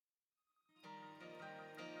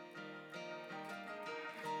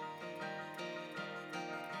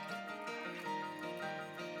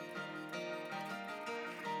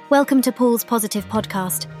Welcome to Paul's Positive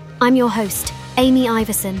Podcast. I'm your host, Amy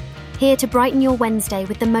Iverson, here to brighten your Wednesday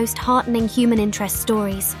with the most heartening human interest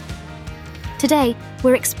stories. Today,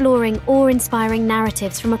 we're exploring awe-inspiring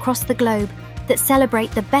narratives from across the globe that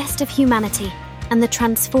celebrate the best of humanity and the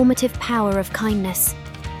transformative power of kindness.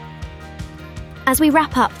 As we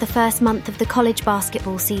wrap up the first month of the college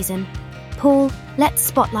basketball season, Paul, let's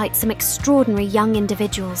spotlight some extraordinary young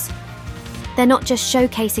individuals. They're not just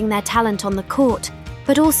showcasing their talent on the court,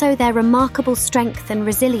 but also their remarkable strength and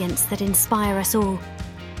resilience that inspire us all.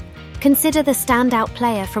 Consider the standout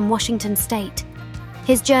player from Washington State.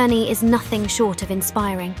 His journey is nothing short of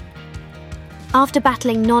inspiring. After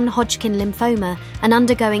battling non-Hodgkin lymphoma and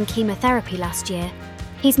undergoing chemotherapy last year,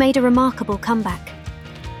 he's made a remarkable comeback.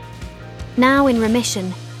 Now in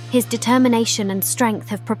remission, his determination and strength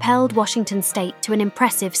have propelled Washington State to an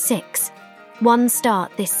impressive 6-1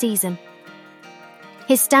 start this season.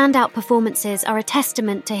 His standout performances are a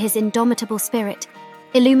testament to his indomitable spirit,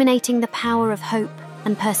 illuminating the power of hope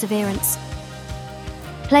and perseverance.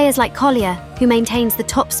 Players like Collier, who maintains the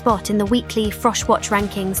top spot in the weekly Frostwatch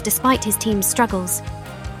rankings despite his team's struggles,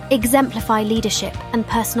 exemplify leadership and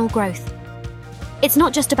personal growth. It's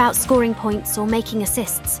not just about scoring points or making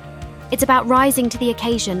assists. It's about rising to the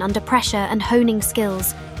occasion under pressure and honing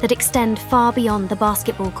skills that extend far beyond the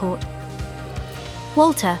basketball court.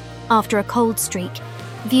 Walter, after a cold streak,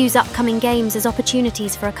 views upcoming games as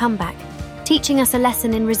opportunities for a comeback, teaching us a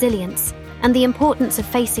lesson in resilience and the importance of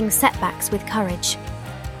facing setbacks with courage.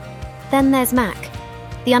 Then there's Mac,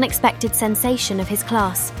 the unexpected sensation of his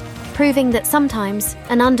class, proving that sometimes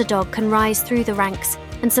an underdog can rise through the ranks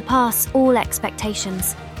and surpass all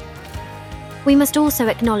expectations. We must also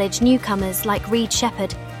acknowledge newcomers like Reed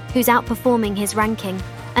Shepherd, who's outperforming his ranking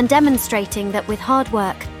and demonstrating that with hard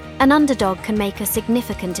work, an underdog can make a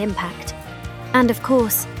significant impact. And of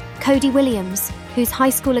course, Cody Williams, whose high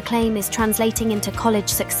school acclaim is translating into college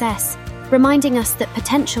success, reminding us that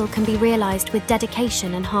potential can be realized with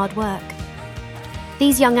dedication and hard work.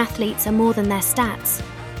 These young athletes are more than their stats.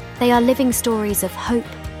 They are living stories of hope,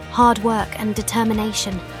 hard work, and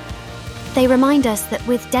determination. They remind us that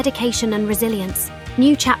with dedication and resilience,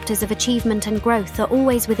 new chapters of achievement and growth are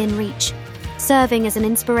always within reach, serving as an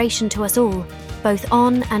inspiration to us all, both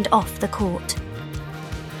on and off the court.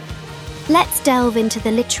 Let's delve into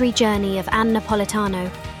the literary journey of Ann Napolitano,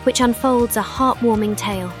 which unfolds a heartwarming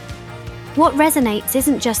tale. What resonates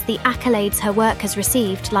isn't just the accolades her work has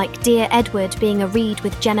received, like Dear Edward being a read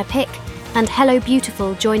with Jenna Pick and Hello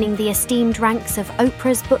Beautiful joining the esteemed ranks of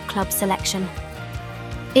Oprah's book club selection.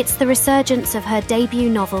 It's the resurgence of her debut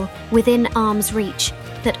novel, Within Arm's Reach,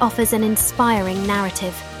 that offers an inspiring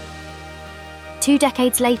narrative. 2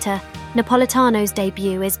 decades later, Napolitano's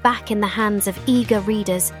debut is back in the hands of eager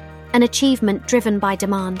readers, an achievement driven by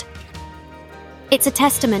demand. It's a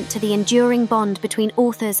testament to the enduring bond between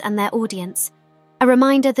authors and their audience, a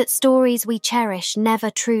reminder that stories we cherish never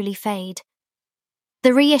truly fade.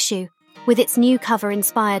 The reissue, with its new cover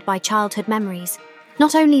inspired by childhood memories,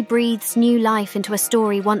 not only breathes new life into a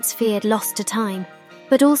story once feared lost to time,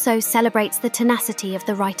 but also celebrates the tenacity of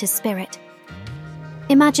the writer's spirit.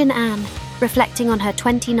 Imagine Anne reflecting on her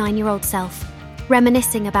 29-year-old self,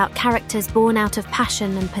 reminiscing about characters born out of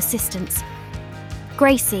passion and persistence.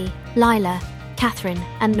 Gracie, Lila, Catherine,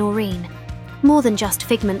 and Noreen, more than just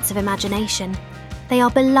figments of imagination, they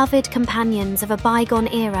are beloved companions of a bygone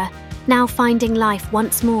era, now finding life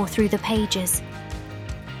once more through the pages.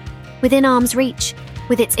 Within Arm's Reach,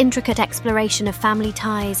 with its intricate exploration of family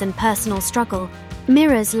ties and personal struggle,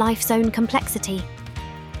 mirrors life's own complexity.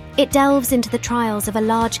 It delves into the trials of a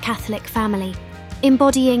large Catholic family,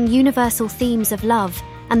 embodying universal themes of love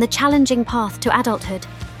and the challenging path to adulthood,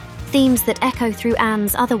 themes that echo through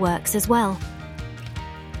Anne's other works as well.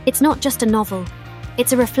 It's not just a novel,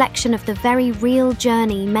 it's a reflection of the very real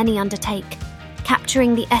journey many undertake,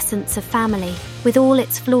 capturing the essence of family with all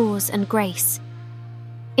its flaws and grace.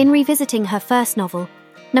 In revisiting her first novel,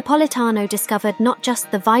 Napolitano discovered not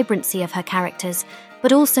just the vibrancy of her characters,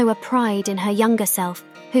 but also a pride in her younger self,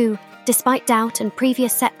 who, despite doubt and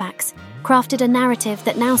previous setbacks, crafted a narrative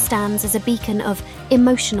that now stands as a beacon of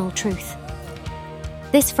emotional truth.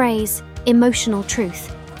 This phrase, emotional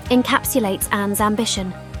truth, encapsulates Anne's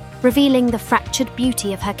ambition, revealing the fractured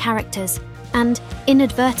beauty of her characters and,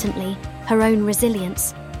 inadvertently, her own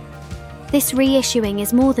resilience. This reissuing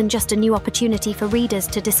is more than just a new opportunity for readers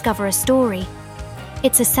to discover a story.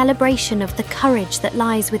 It's a celebration of the courage that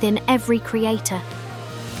lies within every creator.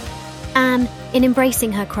 Anne, in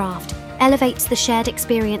embracing her craft, elevates the shared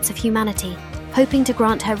experience of humanity, hoping to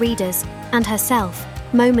grant her readers, and herself,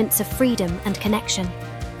 moments of freedom and connection.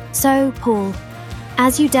 So, Paul,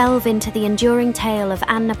 As you delve into the enduring tale of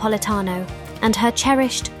Ann Napolitano and her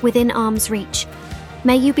cherished Within Arm's Reach,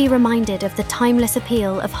 may you be reminded of the timeless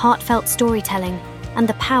appeal of heartfelt storytelling and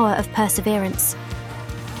the power of perseverance.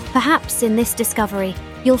 Perhaps in this discovery,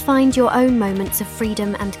 you'll find your own moments of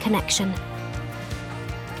freedom and connection.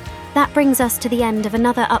 That brings us to the end of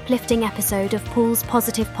another uplifting episode of Paul's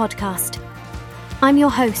Positive Podcast. I'm your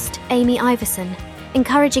host, Amy Iverson,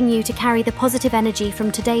 encouraging you to carry the positive energy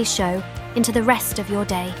from today's show into the rest of your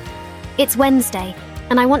day. It's Wednesday,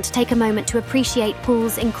 and I want to take a moment to appreciate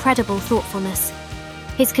Paul's incredible thoughtfulness.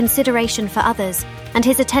 His consideration for others and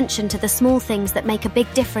his attention to the small things that make a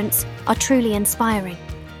big difference are truly inspiring.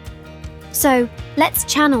 So, let's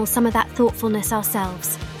channel some of that thoughtfulness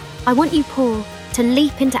ourselves. I want you, Paul, to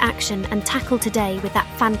leap into action and tackle today with that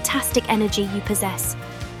fantastic energy you possess.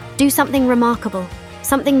 Do something remarkable,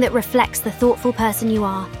 something that reflects the thoughtful person you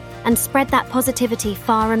are, and spread that positivity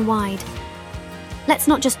far and wide. Let's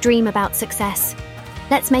not just dream about success.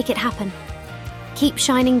 Let's make it happen. Keep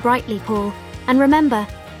shining brightly, Paul, and remember,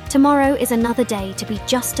 tomorrow is another day to be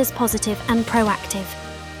just as positive and proactive.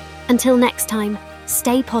 Until next time,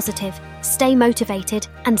 stay positive, stay motivated,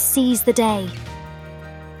 and seize the day.